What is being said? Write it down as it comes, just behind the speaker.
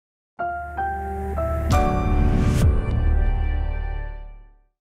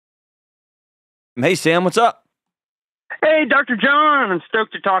Hey, Sam, what's up? Hey, Dr. John, I'm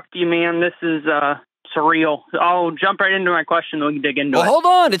stoked to talk to you, man. This is surreal. I'll jump right into my question, then we can dig into Well, it. hold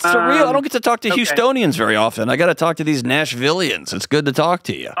on. It's surreal. I don't get to talk to Okay. Houstonians very often. I got to talk to these Nashvillians. It's good to talk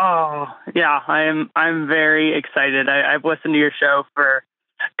to you. Oh, yeah, I'm very excited. I've listened to your show for,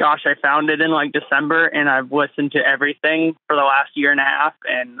 gosh, I found it in like December, and I've listened to everything for the last year and a half,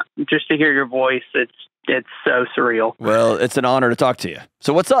 and just to hear your voice, it's so surreal. Well, it's an honor to talk to you.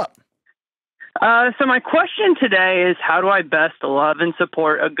 So what's up? So my question today is, how do I best love and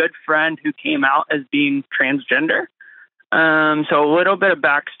support a good friend who came out as being transgender? So a little bit of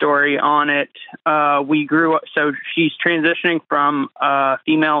backstory on it. We grew up, so she's transitioning from a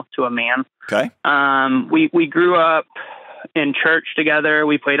female to a man. Okay. We grew up in church together.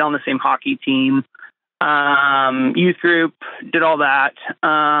 We played on the same hockey team, youth group, did all that.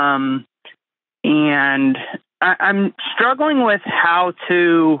 And I'm struggling with how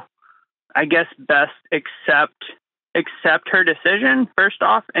to, I guess, best accept her decision first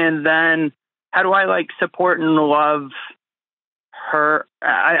off, and then how do I like support and love her?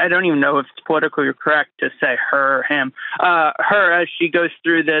 I don't even know if it's politically correct to say her or him. Her as she goes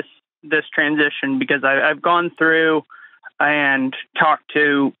through this transition, because I've gone through and talked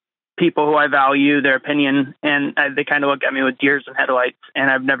to people who I value their opinion, and they kind of look at me with deers and headlights,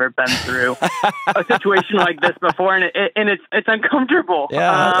 and I've never been through a situation like this before, and it's uncomfortable.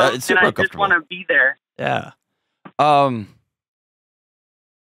 Yeah, it's super and I uncomfortable. just want to be there. Yeah.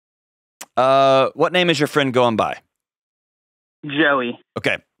 What name is your friend going by? Joey.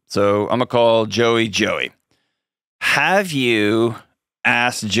 Okay, so I'm gonna call Joey. Have you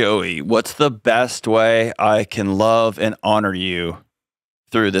asked Joey, what's the best way I can love and honor you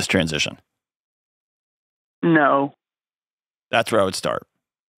through this transition? No. That's where I would start.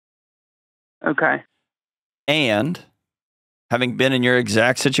 Okay. And having been in your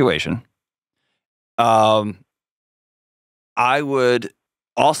exact situation, I would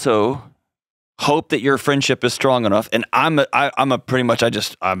also hope that your friendship is strong enough. And I'm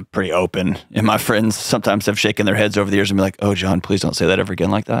pretty open. And my friends sometimes have shaken their heads over the years and be like, "Oh, John, please don't say that ever again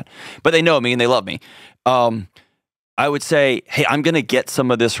like that." But they know me and they love me. I would say, hey, I'm going to get some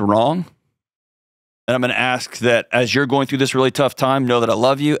of this wrong. And I'm going to ask that as you're going through this really tough time, know that I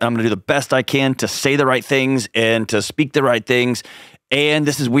love you. And I'm going to do the best I can to say the right things and to speak the right things. And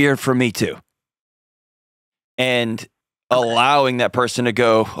this is weird for me too. And allowing that person to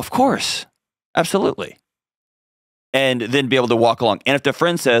go, of course, absolutely. And then be able to walk along. And if the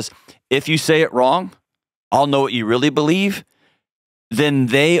friend says, if you say it wrong, I'll know what you really believe, then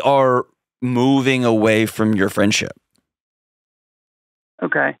they are moving away from your friendship.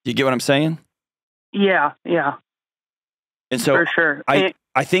 Okay. Do you get what I'm saying? Yeah. And so for sure. I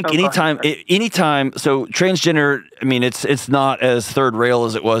think anytime, so transgender, I mean, it's not as third rail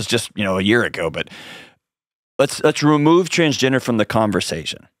as it was just, a year ago, but let's remove transgender from the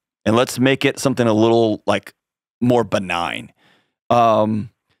conversation and let's make it something a little like more benign. Let's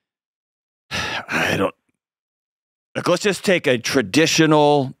just take a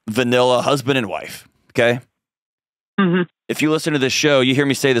traditional vanilla husband and wife. Okay. Mm-hmm. If you listen to this show, you hear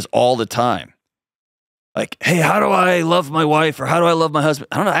me say this all the time. Like, hey, how do I love my wife or how do I love my husband?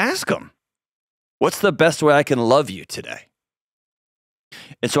 I don't know. Ask them. What's the best way I can love you today?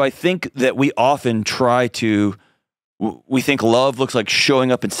 And so I think that we often we think love looks like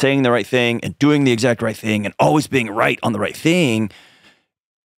showing up and saying the right thing and doing the exact right thing and always being right on the right thing.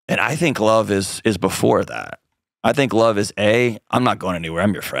 And I think love is before that. I think love is I'm not going anywhere.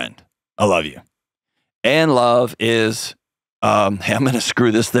 I'm your friend. I love you. And love is, hey, I'm going to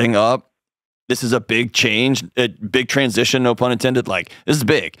screw this thing up. This is a big change, a big transition, no pun intended. Like, this is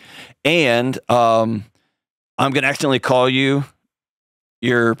big. And I'm going to accidentally call you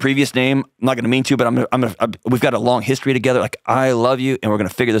your previous name. I'm not going to mean to, but we've got a long history together. Like, I love you, and we're going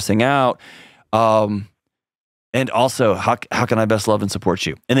to figure this thing out. And also, how can I best love and support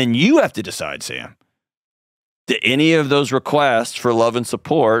you? And then you have to decide, Sam, do any of those requests for love and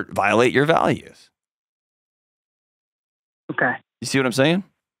support violate your values? Okay. You see what I'm saying?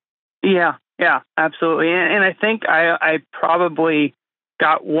 Yeah, absolutely. And I think I probably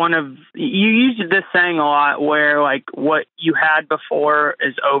got you used this saying a lot where like what you had before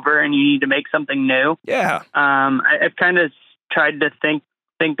is over and you need to make something new. Yeah. I've kind of tried to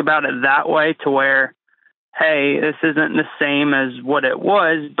think about it that way to where, hey, this isn't the same as what it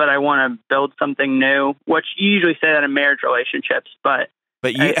was, but I want to build something new, which you usually say that in marriage relationships, but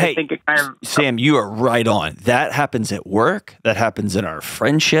I think it kind of, Sam, you are right on. That happens at work. That happens in our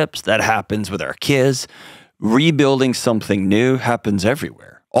friendships. That happens with our kids. Rebuilding something new happens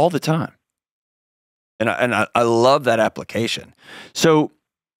everywhere, all the time. And I love that application. So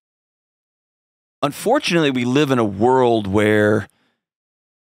unfortunately, we live in a world where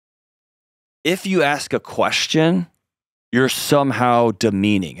if you ask a question, you're somehow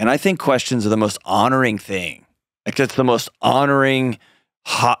demeaning. And I think questions are the most honoring thing. Like, it's the most honoring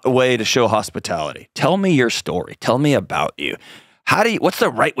way to show hospitality. Tell me your story. Tell me about you. What's the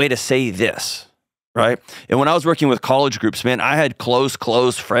right way to say this? Right? And when I was working with college groups, man, I had close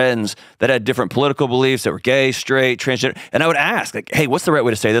friends that had different political beliefs, that were gay, straight, transgender. And I would ask, like, hey, what's the right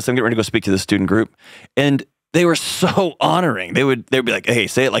way to say this? I'm getting ready to go speak to this student group. And they were so honoring. They'd be like, hey,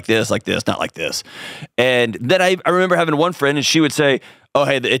 say it like this, not like this. And then I remember having one friend, and she would say, oh,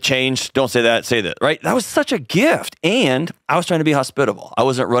 hey, it changed. Don't say that, say that, right? That was such a gift. And I was trying to be hospitable. I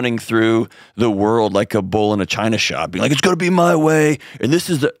wasn't running through the world like a bull in a china shop, being like, it's going to be my way, and this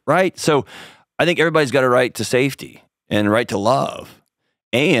is the, right? So I think everybody's got a right to safety and a right to love.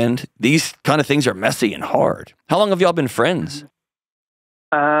 And these kind of things are messy and hard. How long have y'all been friends?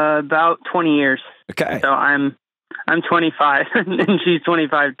 About 20 years. Okay. So I'm 25 and she's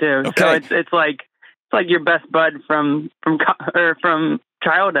 25 too. Okay. So it's like your best bud from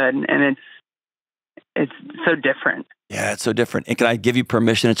childhood, and it's so different. Yeah, it's so different. And can I give you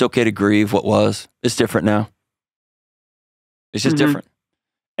permission? It's okay to grieve what was. It's different now. It's just different.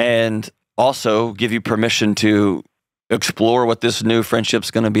 And also give you permission to explore what this new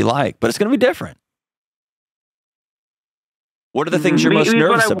friendship's going to be like, but it's going to be different. What are the things you're most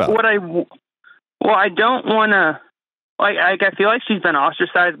nervous about? Well, I don't want to, I feel like she's been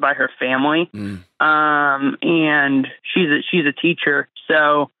ostracized by her family. And she's a teacher.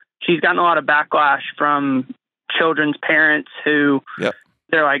 So she's gotten a lot of backlash from children's parents who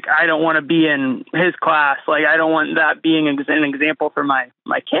they're like, I don't want to be in his class. Like, I don't want that being an example for my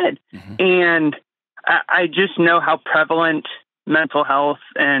kid. And I just know how prevalent mental health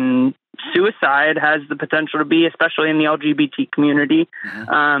and suicide has the potential to be, especially in the LGBT community,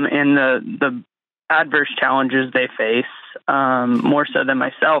 and the adverse challenges they face, more so than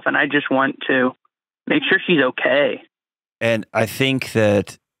myself. And I just want to make sure she's okay. And I think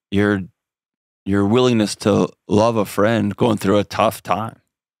that your willingness to love a friend going through a tough time.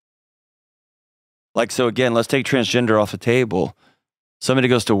 Like, so again, let's take transgender off the table. Somebody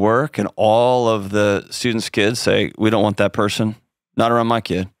goes to work and all of the students' kids say, we don't want that person, not around my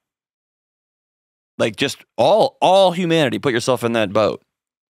kid. Like, just all humanity, put yourself in that boat.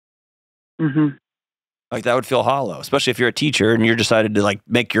 Like, that would feel hollow, especially if you're a teacher and you're decided to like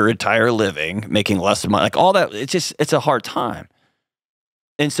make your entire living making less money, like all that. It's a hard time.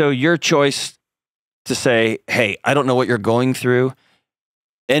 And so your choice to say, hey, I don't know what you're going through.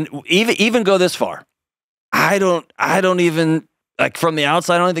 And even go this far. I don't even, like, from the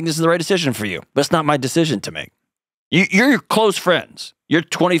outside, I don't think this is the right decision for you, but it's not my decision to make. You're close friends. You're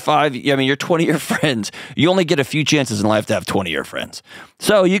 25. I mean, you're 20-year friends. You only get a few chances in life to have 20-year friends.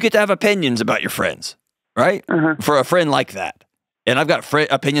 So you get to have opinions about your friends, right? For a friend like that. And I've got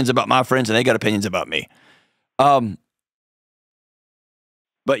opinions about my friends, and they got opinions about me. But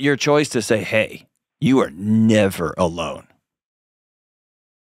your choice to say, hey, you are never alone.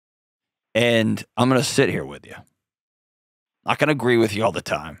 And I'm going to sit here with you. Not going to agree with you all the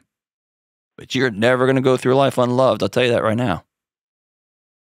time. But you're never going to go through life unloved. I'll tell you that right now.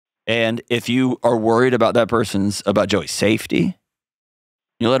 And if you are worried about about Joey's safety,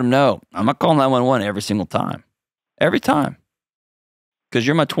 you let him know. I'm not calling 911 every single time. Every time. Because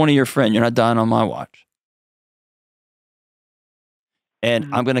you're my 20-year friend. You're not dying on my watch.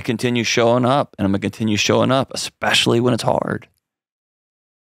 And I'm going to continue showing up. And I'm going to continue showing up, especially when it's hard.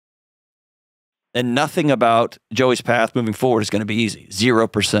 And nothing about Joey's path moving forward is going to be easy.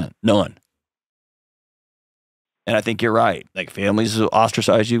 0%. None. And I think you're right. Like, families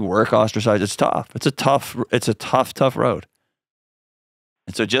ostracize you, work ostracize. It's tough. It's a tough road.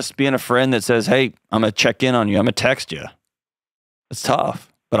 And so just being a friend that says, hey, I'm going to check in on you. I'm going to text you. It's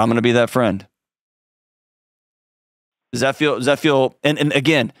tough, but I'm going to be that friend. Does that feel, and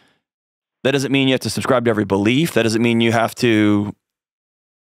again, that doesn't mean you have to subscribe to every belief. That doesn't mean you have to,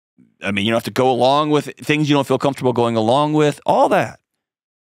 you don't have to go along with things you don't feel comfortable going along with, all that.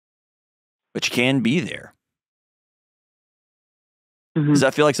 But you can be there. Does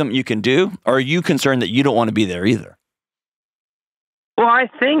that feel like something you can do? Or are you concerned that you don't want to be there either? Well, I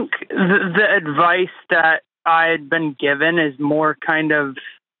think the advice that I had been given is more kind of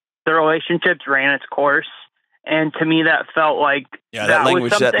the relationships ran its course. And to me, that felt like that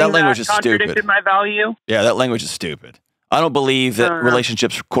language is contradicted stupid. my value. Yeah, that language is stupid. I don't believe that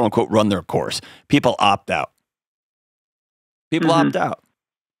relationships, quote unquote, run their course. People opt out. People opt out.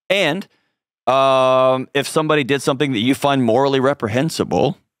 And if somebody did something that you find morally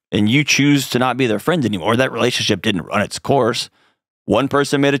reprehensible and you choose to not be their friend anymore, that relationship didn't run its course, one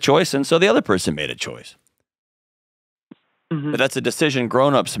person made a choice, and so the other person made a choice. Mhm. But that's a decision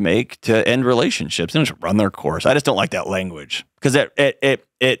grown-ups make to end relationships. They don't just run their course. I just don't like that language because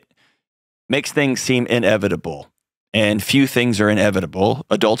it makes things seem inevitable. And few things are inevitable.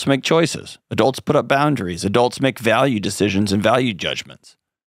 Adults make choices. Adults put up boundaries. Adults make value decisions and value judgments.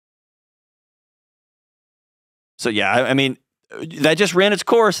 So yeah, I mean, that just ran its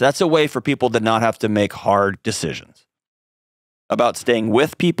course. That's a way for people to not have to make hard decisions about staying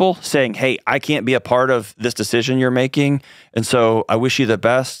with people, saying, hey, I can't be a part of this decision you're making. And so I wish you the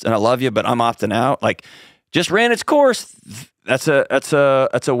best and I love you, but I'm opting out. Like, just ran its course. That's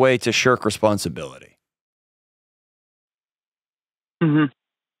a way to shirk responsibility. Mhm.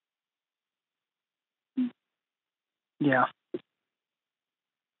 Yeah.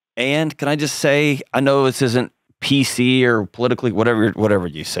 And can I just say, I know this isn't PC or politically, whatever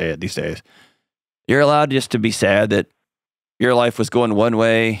you say it these days. You're allowed just to be sad that your life was going one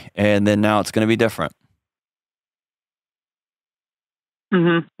way and then now it's going to be different.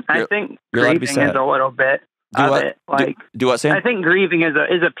 Mhm. I think you're allowed to be grieving is sad. a little bit Do of what? it. Like, Do what, Sam? I think grieving is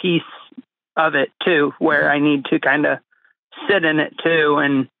a piece of it too, where I need to kind of sit in it too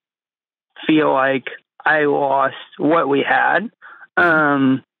and feel like I lost what we had.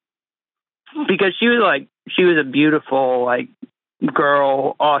 Because she was a beautiful, like,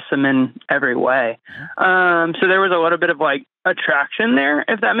 girl, awesome in every way. So there was a little bit of like attraction there,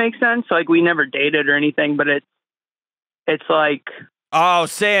 if that makes sense. Like, we never dated or anything, but it's like, oh,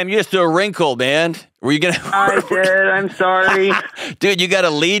 Sam, you just threw a wrinkle, man. Were you gonna? I did. I'm sorry, dude. You got to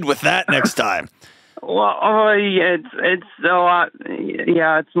lead with that next time. Well, yeah, it's a lot.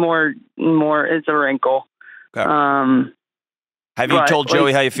 Yeah, it's more. It's a wrinkle. Okay. Have you told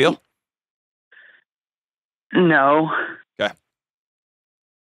Joey how you feel? No. Okay.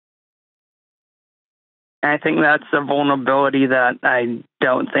 I think that's a vulnerability that I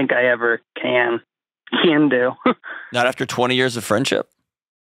don't think I ever can do. Not after 20 years of friendship?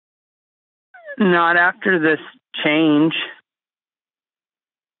 Not after this change.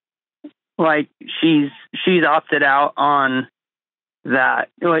 Like, she's opted out on that.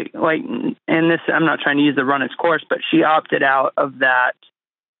 Like, and this, I'm not trying to use the run its course, but she opted out of that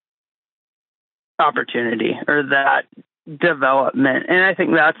opportunity or that development. And I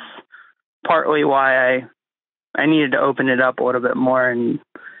think that's partly why I needed to open it up a little bit more and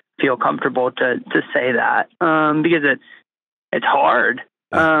feel comfortable to say that, because it's hard.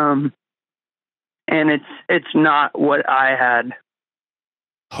 And it's not what I had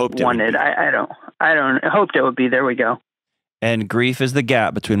wanted. I don't hoped it would be. There we go. And grief is the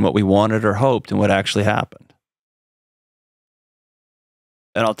gap between what we wanted or hoped and what actually happened.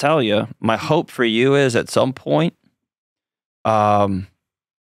 And I'll tell you, my hope for you is at some point,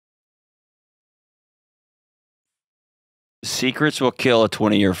 secrets will kill a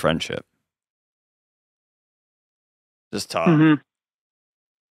 20-year friendship. Just talk. Mm-hmm.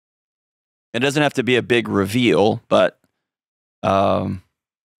 It doesn't have to be a big reveal, but I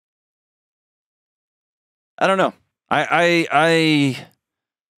don't know. I don't know.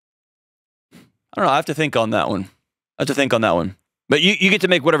 I have to think on that one. But you get to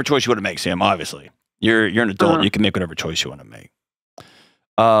make whatever choice you want to make, Sam. Obviously, you're an adult. Uh-huh. You can make whatever choice you want to make.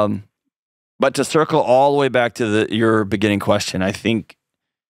 But to circle all the way back to your beginning question, I think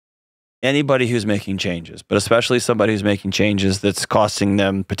anybody who's making changes, but especially somebody who's making changes that's costing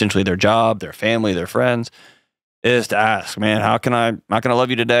them potentially their job, their family, their friends, is to ask, man, how can I love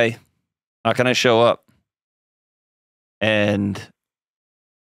you today? How can I show up? And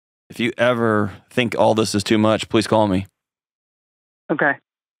if you ever think all this is too much, please call me. Okay.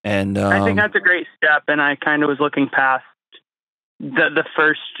 And I think that's a great step. And I kind of was looking past the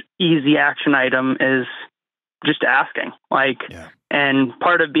first easy action item is just asking. Like, yeah. And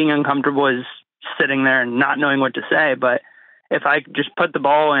part of being uncomfortable is sitting there and not knowing what to say. But if I just put the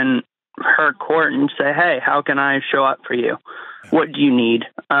ball in her court and say, hey, how can I show up for you? What do you need?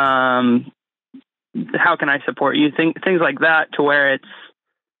 How can I support you? Things like that, to where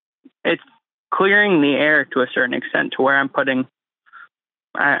it's clearing the air to a certain extent, to where I'm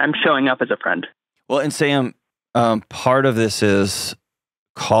showing up as a friend. Well, and Sam, part of this is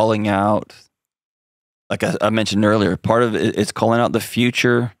calling out, like I mentioned earlier, part of it is calling out the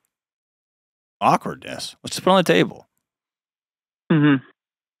future awkwardness. Let's just put it on the table. Mm-hmm.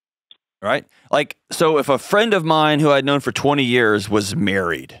 Right? Like, so if a friend of mine who I'd known for 20 years was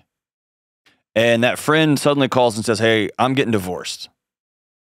married, and that friend suddenly calls and says, hey, I'm getting divorced.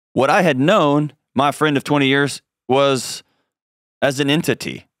 What I had known my friend of 20 years was as an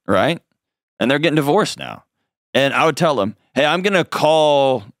entity, right? And they're getting divorced now. And I would tell them, hey, I'm going to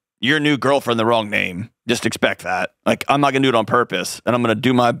call your new girlfriend the wrong name. Just expect that. Like, I'm not going to do it on purpose, and I'm going to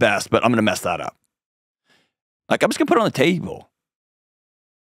do my best, but I'm going to mess that up. Like, I'm just going to put it on the table.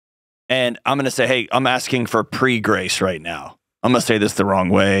 And I'm going to say, hey, I'm asking for pre-grace right now. I'm going to say this the wrong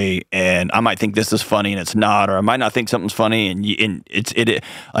way, and I might think this is funny, and it's not, or I might not think something's funny, and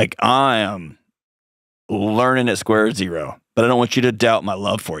like, I am learning at square zero, but I don't want you to doubt my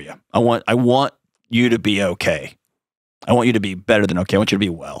love for you. I want you to be okay. I want you to be better than okay. I want you to be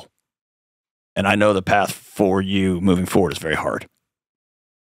well. And I know the path for you moving forward is very hard.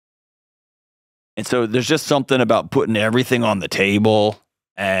 And so there's just something about putting everything on the table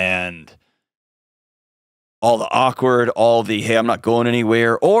and all the awkward, all the, hey, I'm not going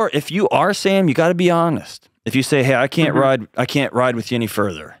anywhere. Or if you are, Sam, you got to be honest. If you say, hey, I can't ride with you any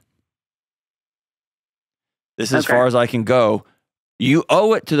further. This is as far as I can go. You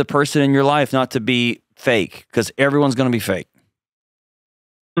owe it to the person in your life not to be fake, because everyone's going to be fake.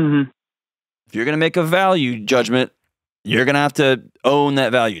 Mm-hmm. If you're going to make a value judgment, you're going to have to own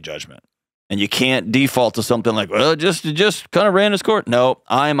that value judgment. And you can't default to something like, well, just kind of ran its course. No,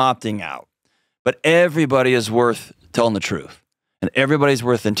 I'm opting out. But everybody is worth telling the truth. And everybody's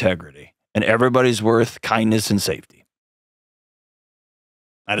worth integrity. And everybody's worth kindness and safety.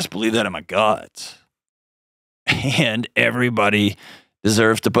 I just believe that in my guts. And everybody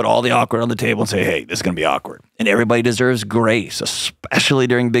deserves to put all the awkward on the table and say, hey, this is going to be awkward. And everybody deserves grace, especially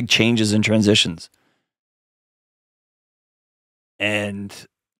during big changes and transitions. And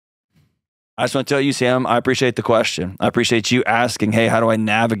I just want to tell you, Sam, I appreciate the question. I appreciate you asking, hey, how do I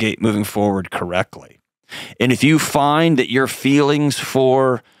navigate moving forward correctly? And if you find that your feelings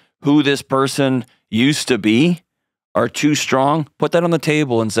for who this person used to be are too strong, put that on the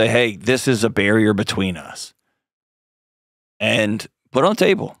table and say, hey, this is a barrier between us. And put it on the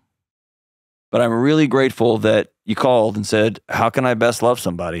table. But I'm really grateful that you called and said, how can I best love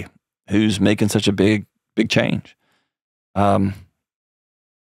somebody who's making such a big change? The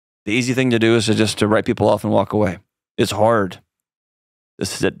easy thing to do is to write people off and walk away. It's hard to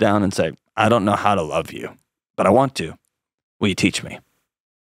sit down and say, I don't know how to love you, but I want to. Will you teach me?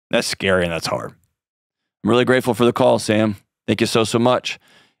 That's scary and that's hard. I'm really grateful for the call, Sam. Thank you so much.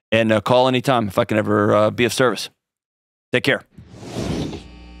 And call anytime if I can ever be of service. Take care.